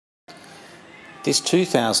This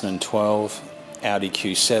 2012 Audi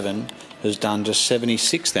Q7 has done just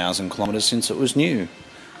 76,000 kilometres since it was new.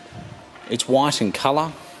 It's white in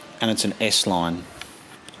colour and it's an S-Line.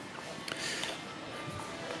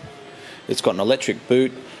 It's got an electric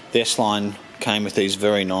boot. The S-Line came with these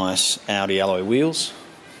very nice Audi alloy wheels.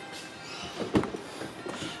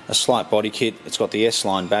 A slight body kit. It's got the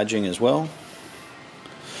S-Line badging as well.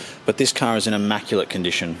 But this car is in immaculate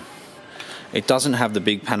condition. It doesn't have the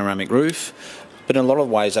big panoramic roof, but in a lot of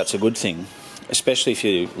ways that's a good thing, especially if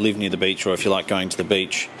you live near the beach or if you like going to the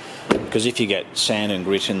beach, because if you get sand and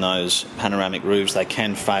grit in those panoramic roofs, they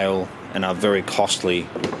can fail and are very costly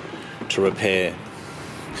to repair.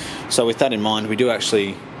 So with that in mind, we do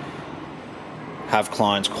actually have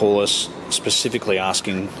clients call us specifically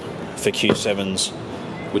asking for Q7s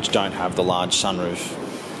which don't have the large sunroof.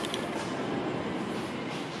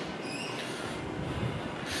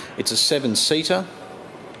 It's a 7-seater,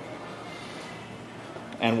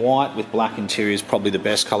 and white with black interior is probably the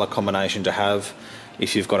best colour combination to have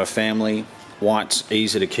if you've got a family. White's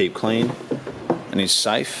easy to keep clean and is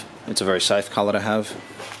safe. It's a very safe colour to have.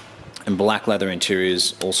 And black leather interior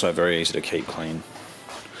is also very easy to keep clean.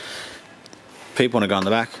 People want to go on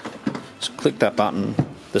the back, so click that button,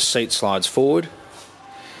 the seat slides forward,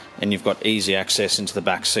 and you've got easy access into the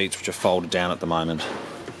back seats, which are folded down at the moment.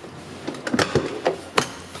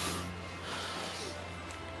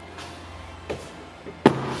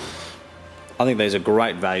 I think these are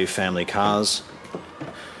great value family cars.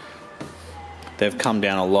 They've come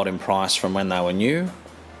down a lot in price from when they were new.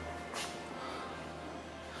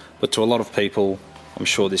 But to a lot of people, I'm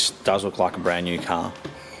sure this does look like a brand new car.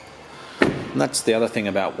 And that's the other thing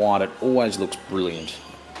about white, it always looks brilliant.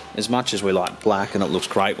 As much as we like black and it looks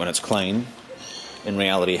great when it's clean, in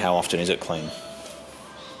reality, how often is it clean?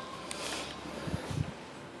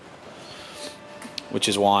 Which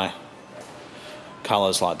is why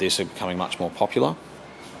colours like this are becoming much more popular.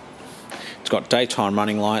 It's got daytime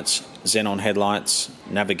running lights, xenon headlights,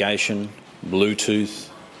 navigation, Bluetooth.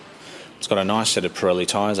 It's got a nice set of Pirelli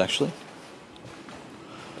tyres actually.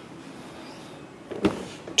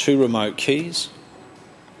 2 remote keys,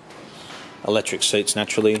 electric seats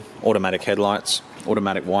naturally, automatic headlights,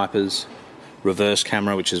 automatic wipers, reverse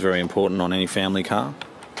camera, which is very important on any family car.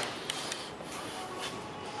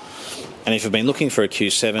 And if you've been looking for a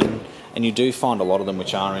Q7, and you do find a lot of them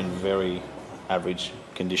which are in very average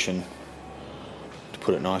condition, to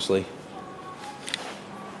put it nicely,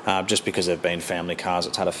 just because they've been family cars.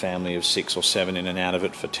 It's had a family of 6 or 7 in and out of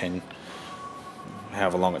it for 10,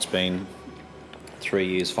 however long it's been, 3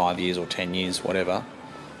 years, 5 years or 10 years, whatever.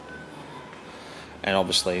 And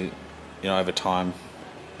obviously, you know, over time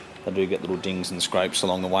they do get little dings and scrapes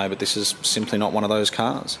along the way, but this is simply not one of those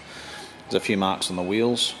cars. There's a few marks on the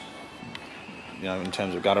wheels, you know, in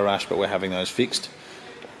terms of gutter rash, but we're having those fixed.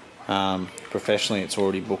 Professionally, it's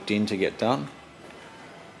already booked in to get done.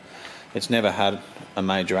 It's never had a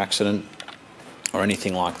major accident or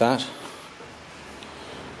anything like that,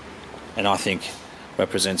 and I think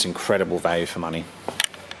represents incredible value for money.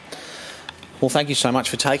 Well, thank you so much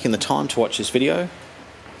for taking the time to watch this video.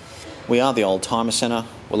 We are the Oldtimer Centre.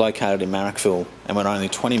 We're located in Marrickville and we're only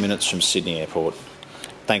 20 minutes from Sydney Airport.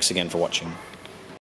 Thanks again for watching.